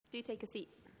Do take a seat.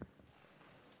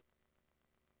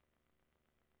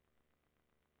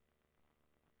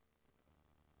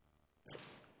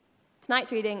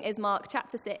 Tonight's reading is Mark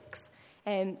chapter 6,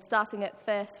 starting at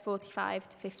verse 45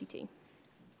 to 52.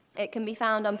 It can be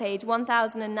found on page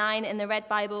 1009 in the Red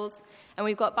Bibles, and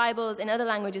we've got Bibles in other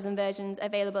languages and versions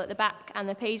available at the back, and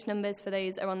the page numbers for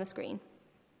those are on the screen.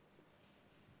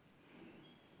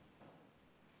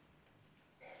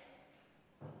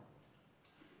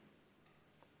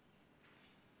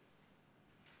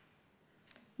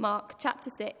 Mark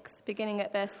chapter 6, beginning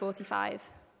at verse 45.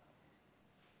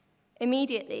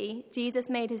 Immediately, Jesus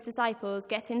made his disciples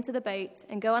get into the boat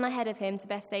and go on ahead of him to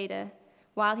Bethsaida,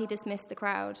 while he dismissed the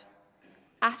crowd.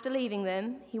 After leaving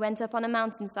them, he went up on a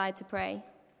mountainside to pray.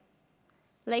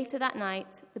 Later that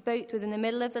night, the boat was in the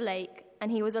middle of the lake,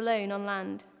 and he was alone on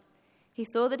land. He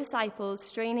saw the disciples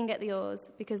straining at the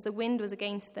oars because the wind was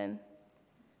against them.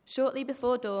 Shortly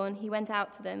before dawn, he went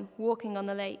out to them, walking on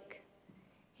the lake.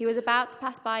 He was about to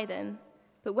pass by them,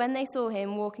 but when they saw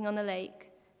him walking on the lake,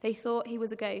 they thought he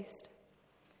was a ghost.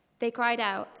 They cried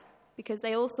out, because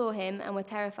they all saw him and were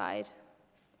terrified.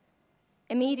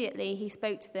 Immediately he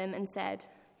spoke to them and said,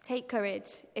 "Take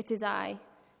courage, it is I.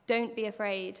 Don't be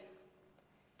afraid."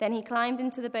 Then he climbed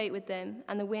into the boat with them,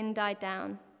 and the wind died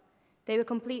down. They were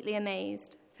completely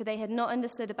amazed, for they had not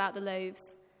understood about the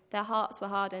loaves. Their hearts were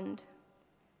hardened.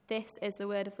 This is the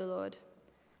word of the Lord.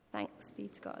 Thanks be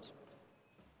to God.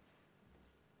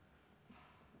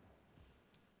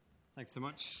 Thanks so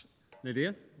much,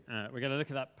 Lydia. We're going to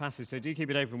look at that passage, so do keep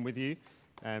it open with you.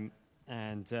 And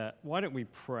why don't we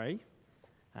pray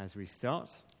as we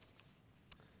start?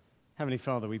 Heavenly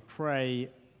Father, we pray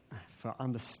for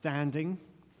understanding.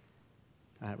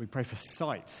 We pray for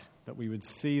sight, that we would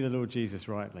see the Lord Jesus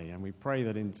rightly. And we pray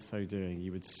that in so doing,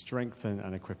 you would strengthen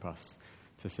and equip us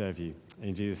to serve you.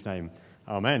 In Jesus' name,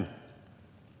 amen.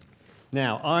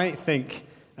 Now, I think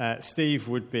Steve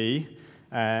would be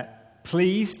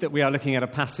pleased that we are looking at a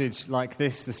passage like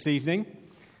this evening.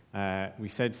 We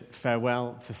said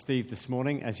farewell to Steve this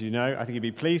morning, as you know. I think he'd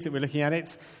be pleased that we're looking at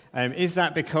it. Is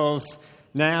that because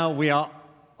now we are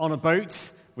on a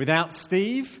boat without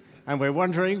Steve and we're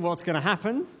wondering what's going to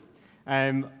happen?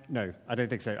 No, I don't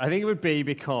think so. I think it would be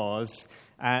because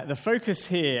the focus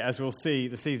here, as we'll see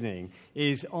this evening,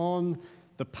 is on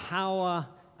the power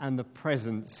and the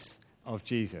presence of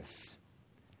Jesus.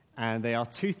 And they are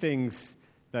two things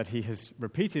that he has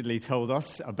repeatedly told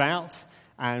us about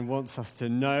and wants us to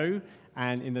know.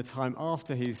 And in the time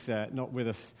after he's not with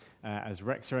us as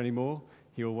rector anymore,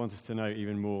 he will want us to know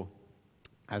even more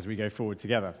as we go forward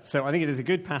together. So I think it is a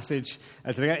good passage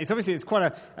to look at. It's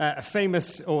quite a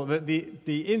famous, or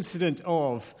the incident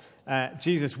of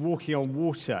Jesus walking on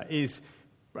water is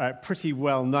pretty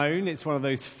well known. It's one of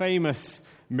those famous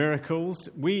miracles.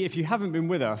 If you haven't been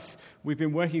with us, we've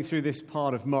been working through this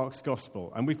part of Mark's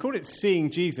Gospel, and we've called it Seeing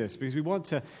Jesus because we want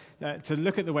to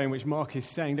look at the way in which Mark is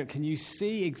saying, look, can you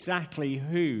see exactly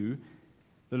who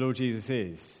the Lord Jesus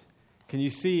is? Can you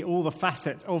see all the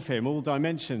facets of him, all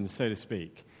dimensions, so to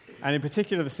speak? And in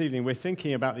particular this evening, we're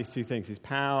thinking about these two things, his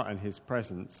power and his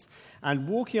presence. And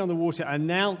walking on the water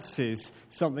announces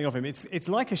something of him. It's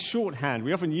like a shorthand.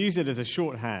 We often use it as a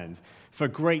shorthand for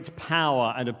great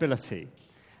power and ability.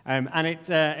 And it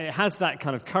has that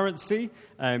kind of currency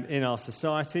in our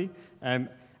society. And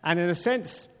in a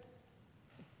sense,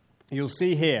 you'll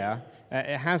see here,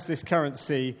 it has this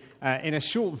currency in a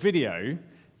short video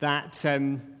that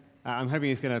I'm hoping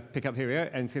it's going to pick up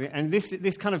here. And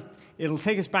this kind of, it'll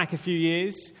take us back a few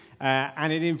years.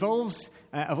 And it involves,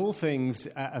 of all things,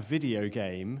 a video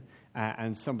game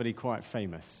and somebody quite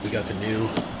famous. We got the new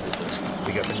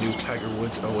Tiger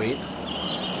Woods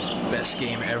 08. Best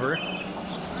game ever.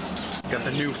 Got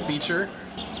the new feature,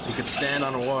 you could stand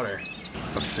on the water.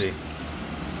 Let's see.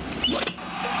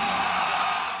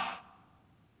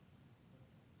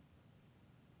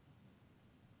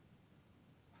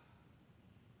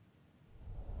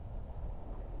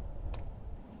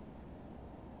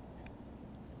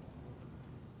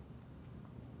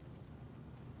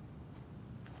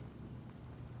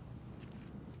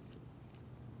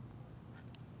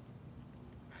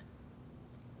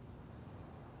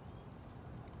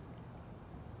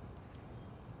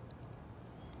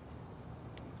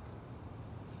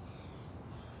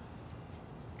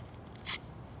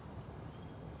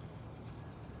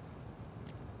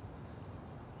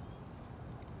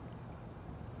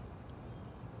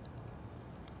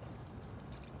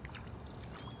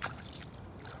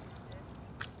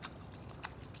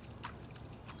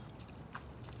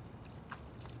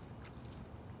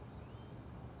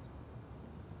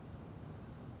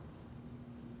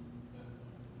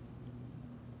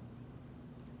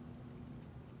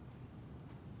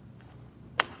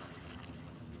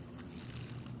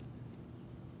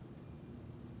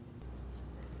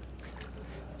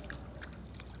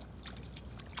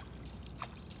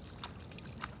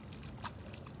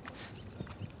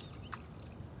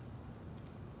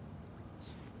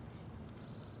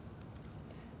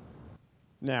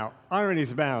 Now,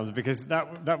 ironies abound, because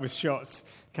that was shot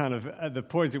kind of at the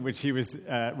point at which he was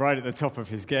right at the top of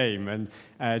his game,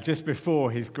 and just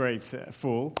before his great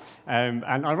fall. And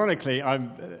ironically,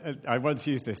 I once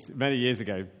used this many years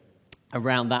ago,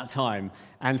 around that time,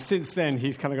 and since then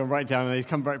he's kind of gone right down and he's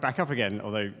come right back up again,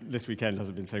 although this weekend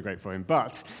hasn't been so great for him,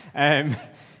 but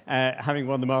having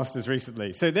won the Masters recently.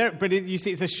 You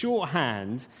see, it's a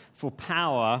shorthand for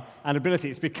power and ability.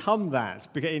 It's become that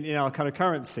in our kind of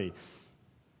currency.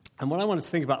 And what I want us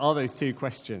to think about are those two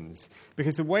questions,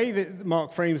 because the way that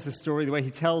Mark frames the story, the way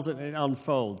he tells it and it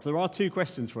unfolds, there are two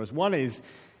questions for us. One is,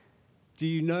 do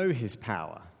you know his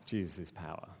power, Jesus'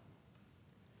 power?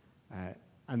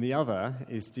 And the other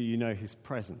is, do you know his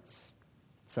presence?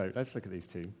 So let's look at these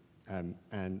two,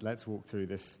 and let's walk through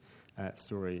this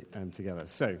story together.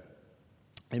 So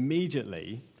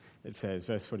immediately, it says,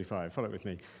 verse 45, follow it with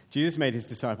me. Jesus made his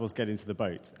disciples get into the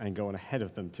boat and go on ahead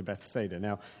of them to Bethsaida.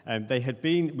 Now,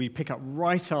 we pick up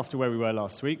right after where we were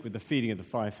last week with the feeding of the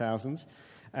 5,000.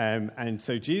 And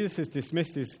so Jesus has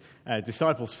dismissed his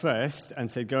disciples first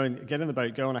and said, go and get in the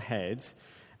boat, go on ahead.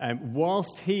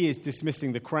 Whilst he is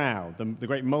dismissing the crowd, the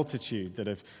great multitude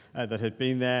that had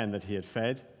been there and that he had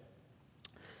fed.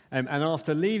 And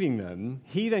after leaving them,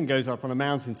 he then goes up on a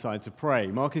mountainside to pray.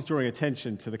 Mark is drawing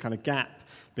attention to the kind of gap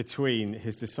between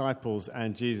his disciples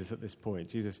and Jesus at this point.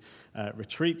 Jesus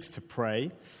retreats to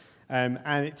pray.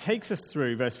 And it takes us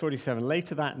through, verse 47,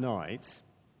 later that night,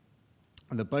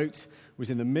 and the boat was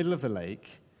in the middle of the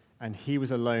lake, and he was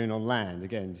alone on land.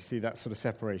 Again, you see that sort of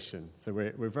separation. So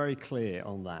we're very clear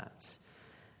on that.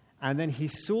 And then he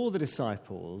saw the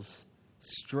disciples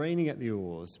straining at the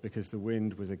oars because the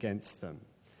wind was against them.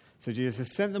 So Jesus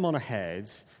has sent them on ahead.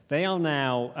 They are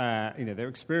now, they're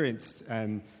experienced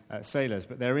sailors,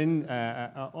 but they're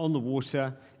on the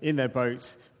water in their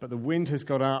boat, but the wind has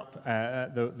got up.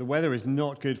 The weather is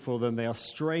not good for them. They are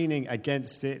straining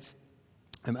against it,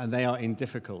 and they are in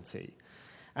difficulty.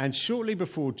 And shortly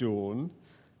before dawn,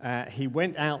 he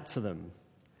went out to them,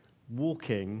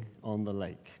 walking on the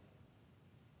lake.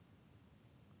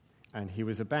 And he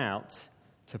was about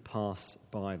to pass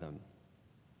by them.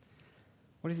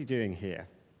 What is he doing here?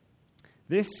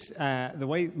 This, the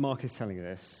way Mark is telling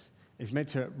this, is meant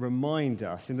to remind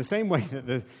us, in the same way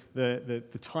that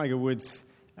the Tiger Woods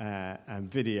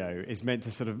video is meant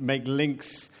to sort of make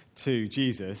links to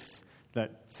Jesus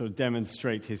that sort of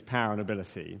demonstrate his power and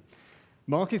ability.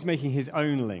 Mark is making his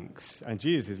own links, and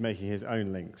Jesus is making his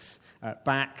own links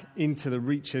back into the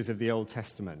reaches of the Old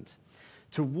Testament.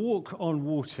 To walk on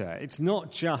water, it's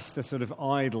not just a sort of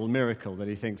idle miracle that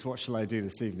he thinks, what shall I do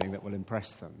this evening that will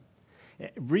impress them?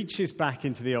 It reaches back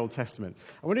into the Old Testament.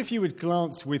 I wonder if you would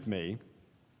glance with me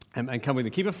and come with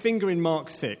me. Keep a finger in Mark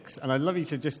 6, and I'd love you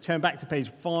to just turn back to page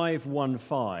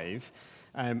 515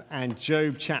 and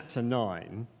Job chapter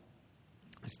 9.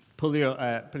 Just pull your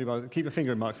Bible, keep a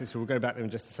finger in Mark 6, so we'll go back there in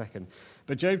just a second.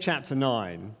 But Job chapter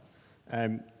 9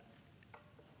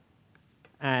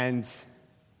 and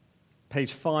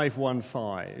page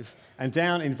 515, and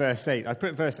down in verse 8. I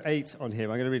put verse 8 on here.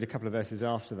 I'm going to read a couple of verses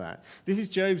after that. This is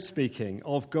Job speaking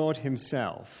of God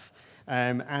himself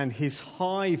and his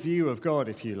high view of God,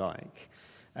 if you like.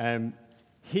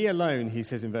 He alone, he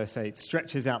says in verse 8,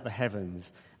 stretches out the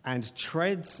heavens and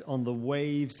treads on the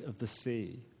waves of the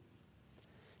sea.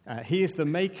 He is the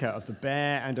maker of the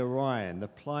Bear and Orion, the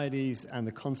Pleiades and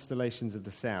the constellations of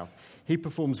the south. He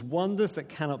performs wonders that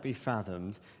cannot be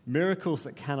fathomed, miracles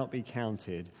that cannot be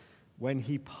counted. When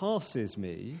he passes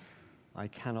me, I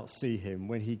cannot see him.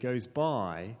 When he goes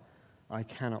by, I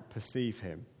cannot perceive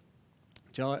him.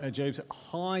 Job's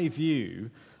high view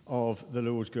of the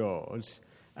Lord God,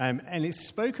 and it's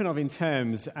spoken of in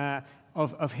terms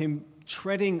of him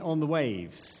treading on the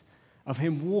waves, of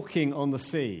him walking on the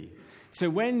sea. So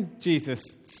when Jesus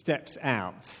steps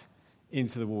out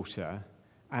into the water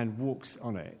and walks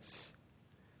on it,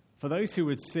 for those who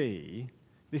would see,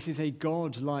 this is a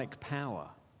God-like power.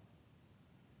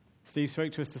 Steve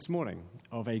spoke to us this morning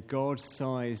of a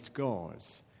God-sized God.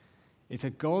 It's a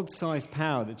God-sized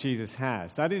power that Jesus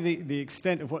has. That is the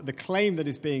extent of what the claim that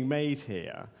is being made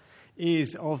here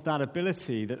is of that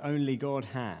ability that only God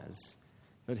has,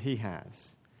 that he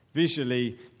has,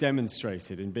 visually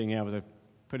demonstrated in being able to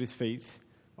put his feet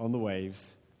on the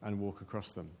waves and walk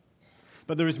across them.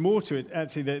 But there is more to it.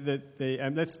 Actually,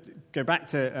 let's go back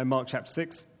to Mark chapter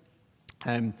 6.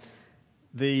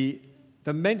 The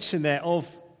mention there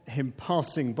of him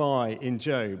passing by in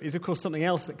Job is, of course, something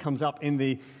else that comes up in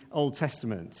the Old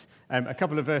Testament. A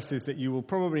couple of verses that you will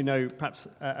probably know perhaps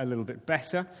a little bit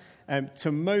better.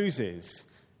 To Moses,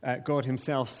 God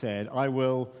himself said, I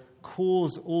will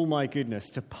cause all my goodness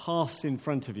to pass in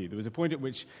front of you. There was a point at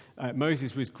which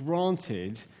Moses was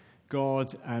granted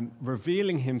God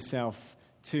revealing himself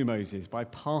to Moses by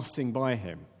passing by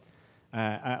him.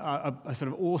 A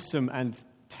sort of awesome and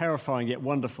terrifying yet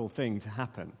wonderful thing to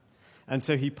happen. And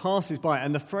so he passes by.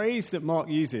 And the phrase that Mark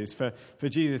uses for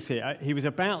Jesus here, he was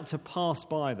about to pass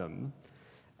by them,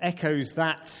 echoes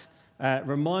that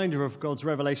reminder of God's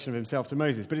revelation of himself to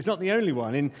Moses. But it's not the only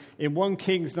one. In 1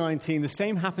 Kings 19, the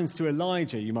same happens to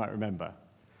Elijah, you might remember.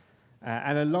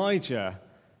 And Elijah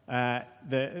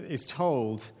is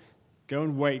told, go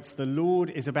and wait, the Lord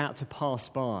is about to pass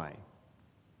by.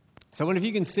 So I wonder if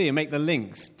you can see and make the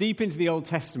links deep into the Old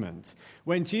Testament.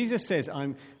 When Jesus says,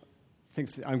 I'm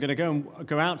going to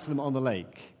go out to them on the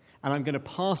lake, and I'm going to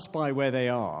pass by where they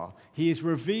are, he is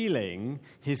revealing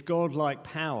his godlike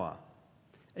power.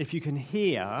 If you can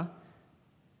hear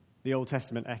the Old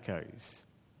Testament echoes.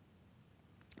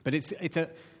 But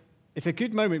it's a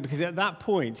good moment, because at that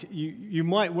point you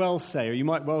might well say, or you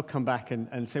might well come back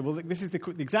and say, well, this is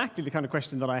exactly the kind of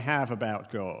question that I have about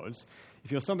God.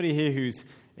 If you're somebody here who's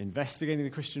investigating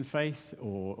the Christian faith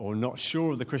or not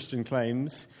sure of the Christian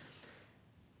claims,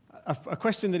 a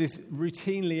question that is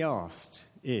routinely asked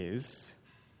is,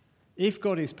 if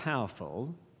God is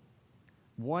powerful,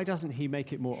 why doesn't he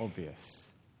make it more obvious?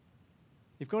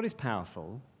 If God is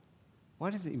powerful,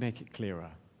 why doesn't he make it clearer?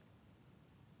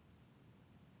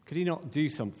 Could he not do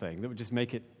something that would just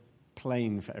make it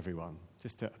plain for everyone,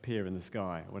 just to appear in the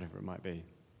sky, or whatever it might be?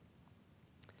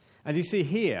 And you see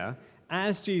here,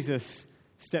 as Jesus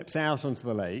steps out onto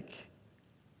the lake,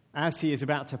 as he is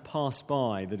about to pass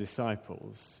by the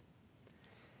disciples,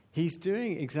 he's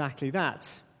doing exactly that.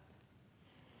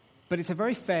 But it's a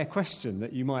very fair question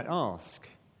that you might ask,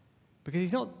 because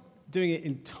he's not doing it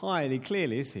entirely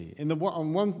clearly, is he? On the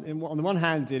one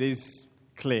hand, it is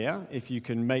clear if you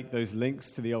can make those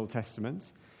links to the Old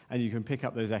Testament and you can pick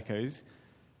up those echoes.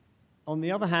 On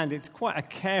the other hand, it's quite a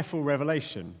careful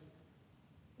revelation.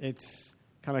 It's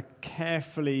kind of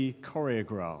carefully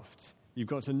choreographed. You've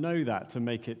got to know that to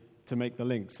make the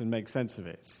links and make sense of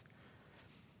it.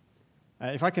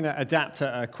 If I can adapt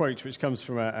a quote which comes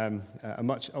from a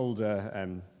much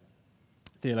older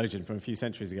theologian from a few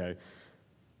centuries ago,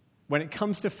 when it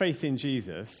comes to faith in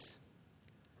Jesus,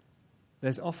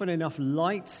 there's often enough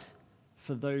light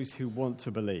for those who want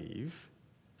to believe,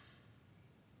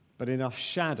 but enough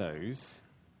shadows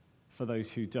for those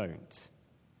who don't.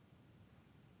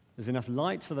 There's enough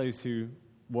light for those who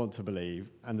want to believe,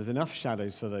 and there's enough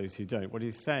shadows for those who don't. What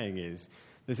he's saying is,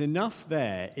 there's enough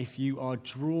there if you are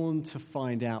drawn to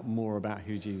find out more about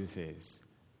who Jesus is.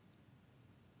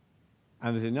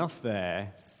 And there's enough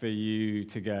there for you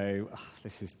to go,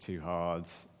 this is too hard,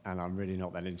 and I'm really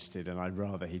not that interested, and I'd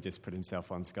rather he just put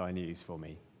himself on Sky News for me.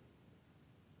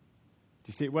 Do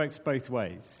you see, it works both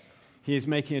ways. He is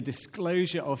making a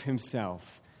disclosure of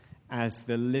himself as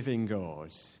the living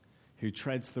God who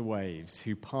treads the waves,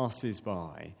 who passes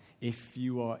by, if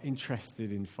you are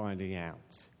interested in finding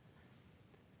out.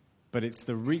 But it's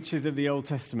the reaches of the Old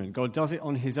Testament. God does it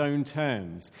on his own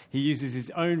terms. He uses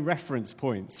his own reference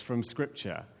points from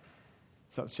Scripture,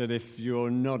 such that if you're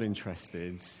not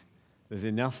interested, there's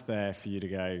enough there for you to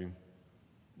go,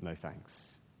 no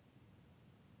thanks.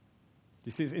 Do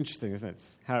you see, it's interesting, isn't it,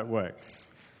 how it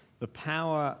works? The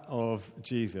power of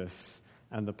Jesus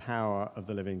and the power of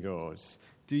the living God.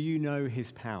 Do you know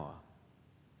his power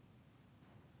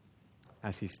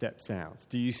as he steps out?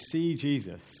 Do you see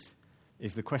Jesus?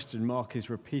 Is the question Mark is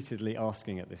repeatedly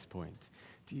asking at this point.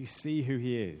 Do you see who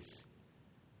he is?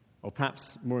 Or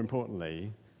perhaps more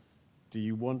importantly, do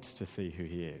you want to see who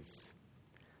he is?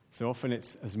 So often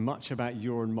it's as much about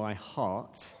your and my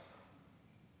heart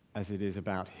as it is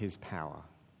about his power.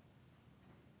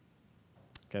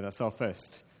 Okay, that's our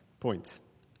first point.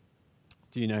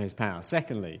 Do you know his power?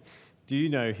 Secondly, do you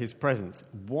know his presence?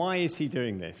 Why is he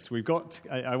doing this?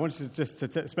 I wanted to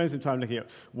spend some time looking at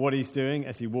what he's doing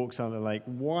as he walks on the lake.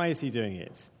 Why is he doing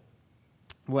it?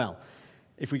 Well,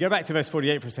 if we go back to verse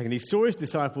 48 for a second, he saw his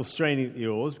disciples straining at the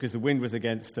oars because the wind was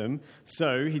against them.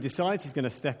 So he decides he's going to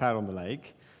step out on the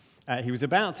lake. He was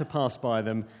about to pass by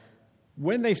them.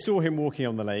 When they saw him walking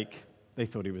on the lake, they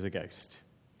thought he was a ghost.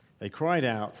 They cried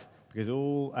out because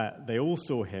they all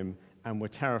saw him and were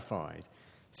terrified.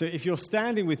 So if you're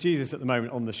standing with Jesus at the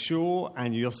moment on the shore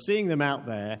and you're seeing them out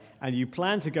there and you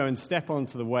plan to go and step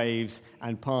onto the waves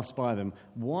and pass by them,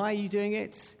 why are you doing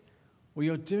it? Well,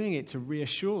 you're doing it to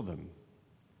reassure them.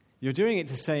 You're doing it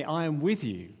to say, I am with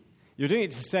you. You're doing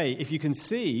it to say, if you can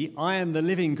see, I am the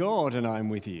living God and I am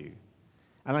with you.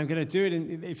 And I'm going to do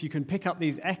it if you can pick up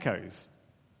these echoes.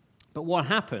 But what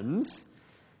happens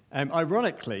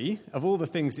Ironically, of all the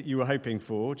things that you were hoping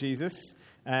for, Jesus,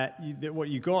 what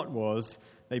you got was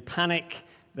they panic,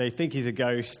 they think he's a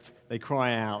ghost, they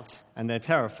cry out, and they're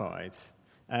terrified.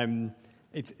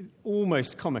 It's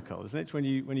almost comical, isn't it, when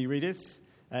you read it?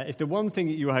 If the one thing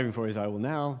that you were hoping for is, I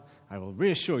will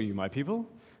reassure you, my people,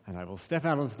 and I will step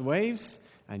out onto the waves,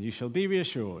 and you shall be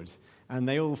reassured. And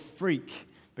they all freak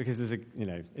because there's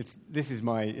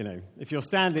if you're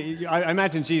standing, I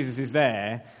imagine Jesus is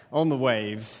there on the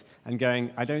waves and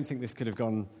going, I don't think this could have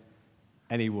gone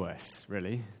any worse,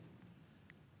 really.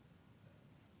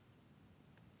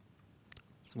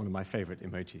 It's one of my favorite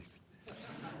emojis.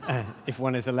 If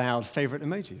one is allowed favorite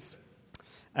emojis.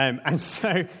 And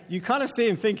so you kind of see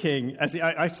him thinking,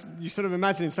 you sort of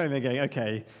imagine him saying there going,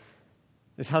 okay,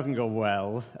 this hasn't gone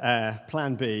well.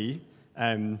 Plan B,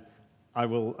 I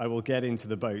will get into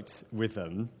the boat with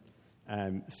them.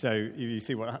 So you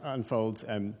see what unfolds.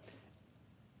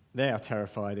 They are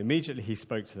terrified. Immediately he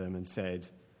spoke to them and said,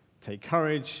 take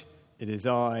courage, it is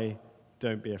I,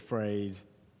 don't be afraid.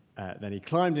 Then he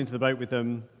climbed into the boat with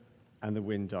them, and the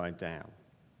wind died down.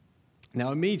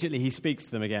 Now, immediately he speaks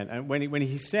to them again. And when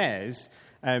he says,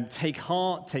 take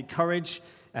heart, take courage,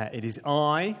 it is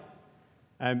I,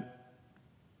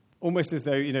 almost as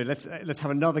though, let's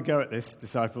have another go at this,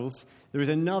 disciples. There is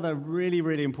another really,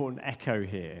 really important echo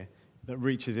here that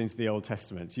reaches into the Old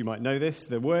Testament. You might know this.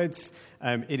 The words,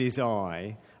 it is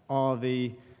I, are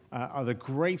the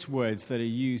great words that are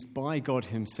used by God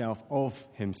himself of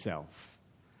himself.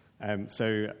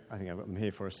 So I think I've got them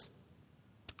here for us.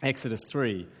 Exodus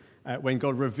 3. When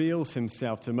God reveals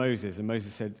himself to Moses, and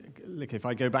Moses said, look, if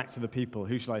I go back to the people,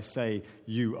 who shall I say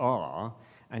you are?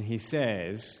 And he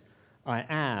says, I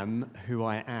am who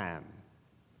I am.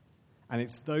 And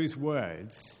it's those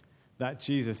words that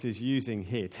Jesus is using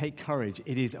here. Take courage,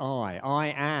 it is I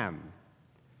am.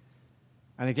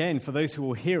 And again, for those who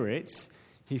will hear it,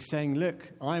 he's saying, look,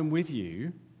 I am with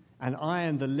you, and I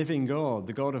am the living God,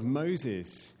 the God of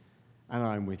Moses, and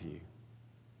I am with you.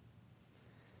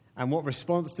 And what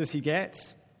response does he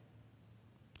get?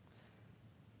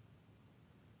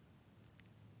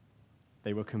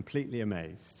 They were completely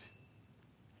amazed.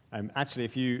 Actually,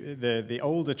 if the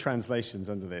older translations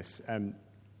under this,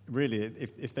 really,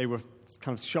 if they were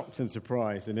kind of shocked and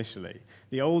surprised initially,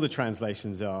 the older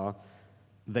translations are,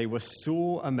 they were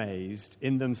sore amazed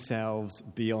in themselves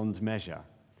beyond measure.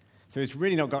 So it's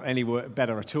really not got any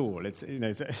better at all. It's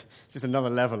just another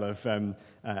level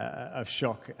of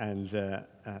shock and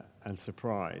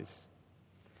surprise.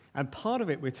 And part of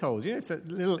it, we're told, it's a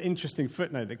little interesting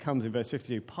footnote that comes in verse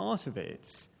 52. Part of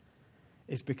it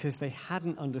is because they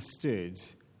hadn't understood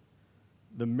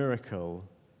the miracle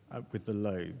with the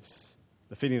loaves.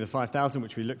 The feeding of the 5,000,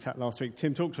 which we looked at last week.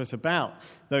 Tim talked to us about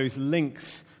those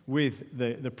links with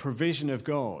the provision of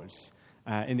God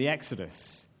in the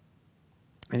Exodus.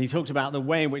 And he talked about the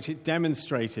way in which it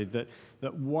demonstrated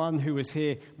that one who was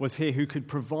here who could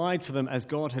provide for them as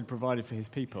God had provided for his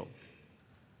people.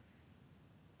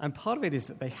 And part of it is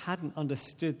that they hadn't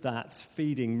understood that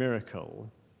feeding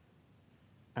miracle,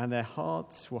 and their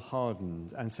hearts were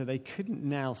hardened, and so they couldn't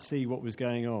now see what was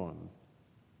going on.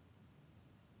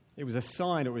 It was a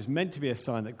sign, or it was meant to be a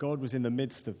sign, that God was in the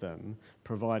midst of them,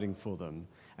 providing for them.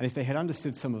 And if they had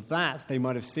understood some of that, they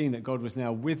might have seen that God was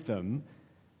now with them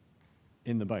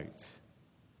in the boat.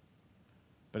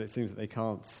 But it seems that they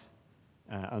can't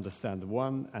understand the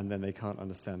one, and then they can't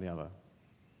understand the other.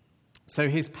 So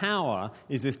his power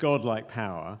is this godlike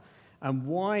power. And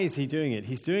why is he doing it?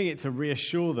 He's doing it to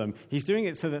reassure them. He's doing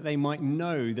it so that they might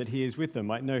know that he is with them,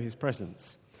 might know his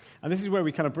presence. And this is where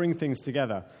we kind of bring things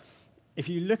together. If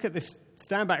you look at this,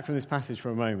 stand back from this passage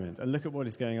for a moment and look at what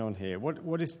is going on here.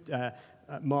 What is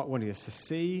Mark wanting us to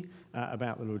see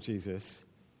about the Lord Jesus?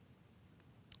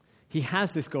 He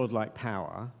has this godlike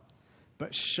power,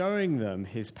 but showing them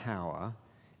his power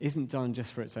isn't done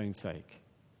just for its own sake.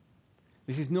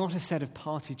 This is not a set of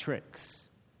party tricks.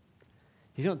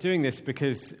 He's not doing this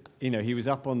because, he was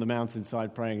up on the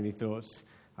mountainside praying and he thought,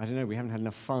 I don't know, we haven't had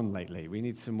enough fun lately. We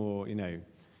need some more,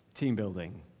 team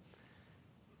building.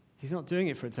 He's not doing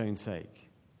it for its own sake.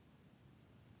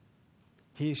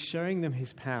 He is showing them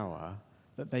his power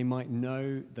that they might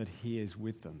know that he is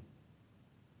with them.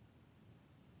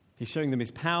 He's showing them his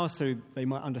power so they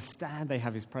might understand they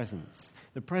have his presence.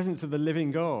 The presence of the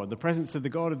living God, the presence of the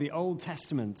God of the Old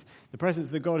Testament, the presence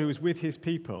of the God who was with his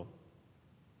people.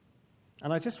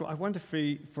 And I wonder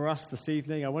for us this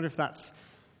evening, I wonder if that's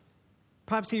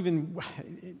perhaps even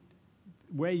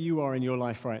where you are in your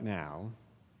life right now.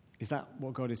 Is that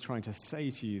what God is trying to say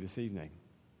to you this evening?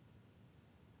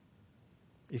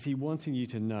 Is he wanting you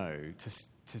to know,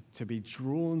 to be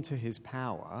drawn to his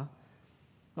power,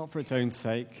 not for its own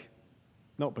sake,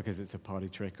 not because it's a party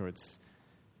trick or it's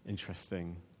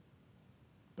interesting,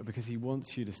 but because he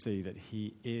wants you to see that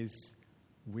he is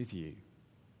with you,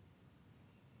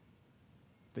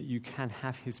 that you can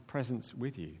have his presence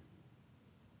with you.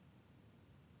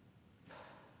 I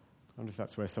wonder if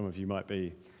that's where some of you might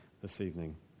be this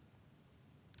evening.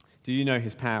 Do you know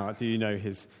his power? Do you know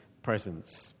his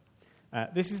presence?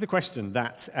 This is the question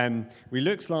that we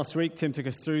looked last week. Tim took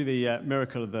us through the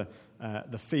miracle of the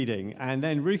feeding, and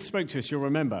then Ruth spoke to us, you'll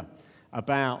remember,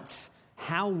 about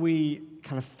how we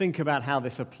kind of think about how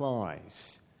this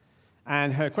applies.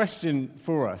 And her question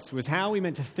for us was, how are we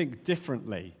meant to think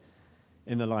differently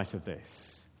in the light of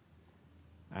this?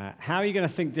 How are you going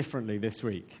to think differently this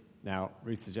week? Now,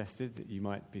 Ruth suggested that you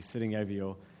might be sitting over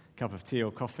your cup of tea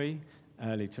or coffee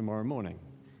early tomorrow morning.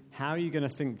 How are you going to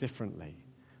think differently?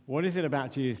 What is it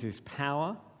about Jesus'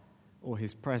 power or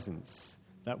his presence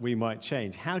that we might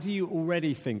change? How do you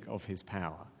already think of his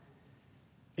power?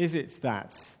 Is it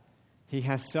that he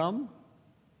has some,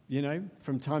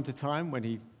 from time to time when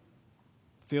he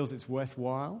feels it's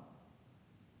worthwhile?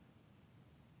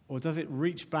 Or does it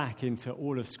reach back into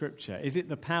all of Scripture? Is it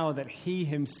the power that he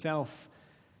himself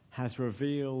has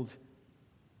revealed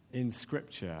in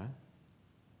Scripture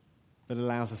that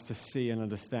allows us to see and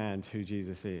understand who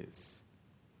Jesus is?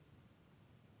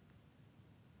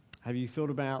 Have you thought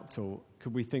about, or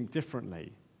could we think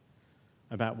differently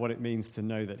about what it means to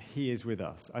know that he is with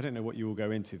us? I don't know what you will go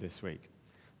into this week.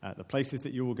 The places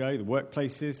that you will go, the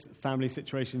workplaces, family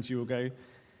situations you will go.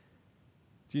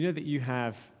 Do you know that you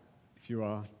have, if you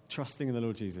are trusting in the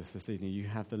Lord Jesus this evening, you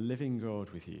have the living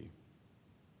God with you?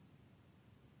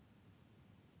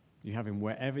 You have him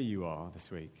wherever you are this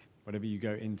week, whatever you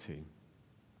go into.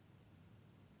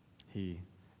 He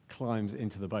climbs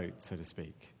into the boat, so to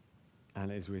speak,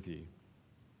 and is with you.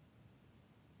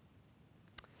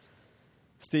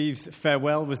 Steve's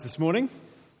farewell was this morning.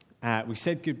 We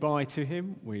said goodbye to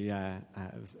him. It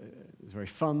was a very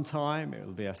fun time. It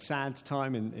will be a sad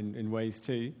time in ways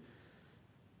too.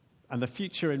 And the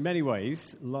future, in many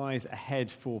ways, lies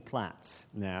ahead for Platt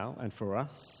now and for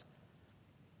us.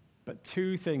 But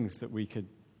two things that we could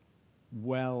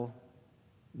well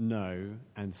know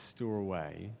and store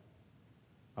away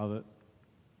are that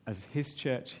as his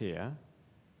church here,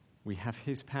 we have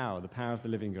his power, the power of the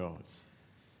living God,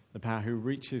 the power who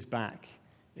reaches back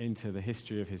into the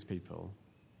history of his people.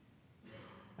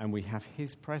 And we have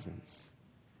his presence,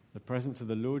 the presence of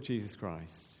the Lord Jesus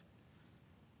Christ,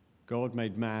 God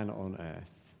made man on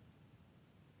earth,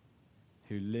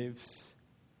 who lives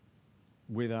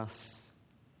with us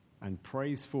and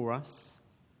prays for us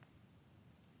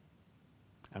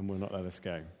and will not let us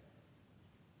go.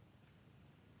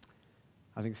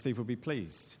 I think Steve will be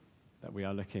pleased that we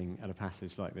are looking at a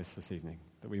passage like this evening,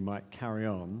 that we might carry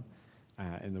on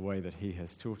in the way that he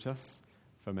has taught us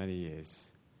for many years.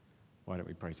 Why don't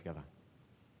we pray together?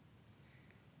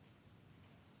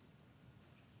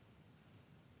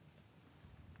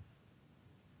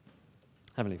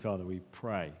 Heavenly Father, we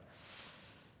pray.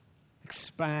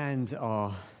 Expand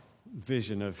our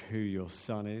vision of who your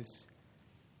Son is.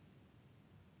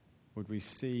 Would we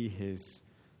see his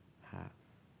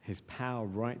power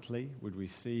rightly? Would we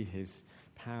see his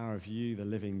power of you, the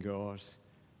living God?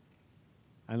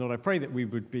 And Lord, I pray that we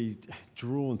would be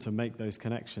drawn to make those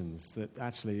connections, that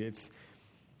actually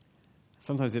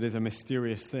sometimes it is a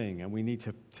mysterious thing and we need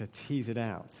to tease it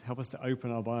out. Help us to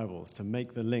open our Bibles, to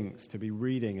make the links, to be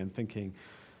reading and thinking,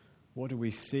 what do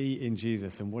we see in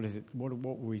Jesus and what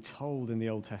were we told in the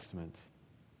Old Testament?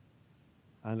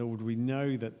 And Lord, we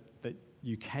know that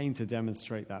you came to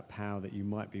demonstrate that power, that you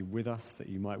might be with us, that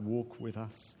you might walk with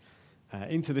us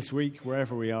into this week,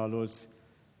 wherever we are, Lord.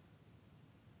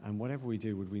 And whatever we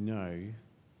do, would we know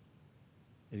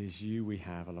it is you we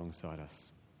have alongside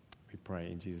us. We pray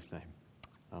in Jesus' name.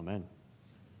 Amen.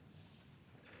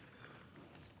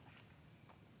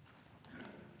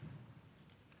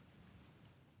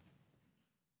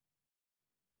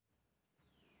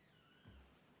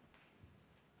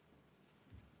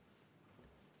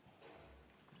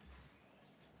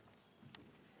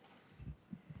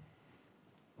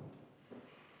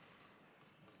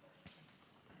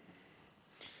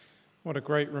 What a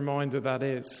great reminder that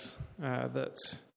is, that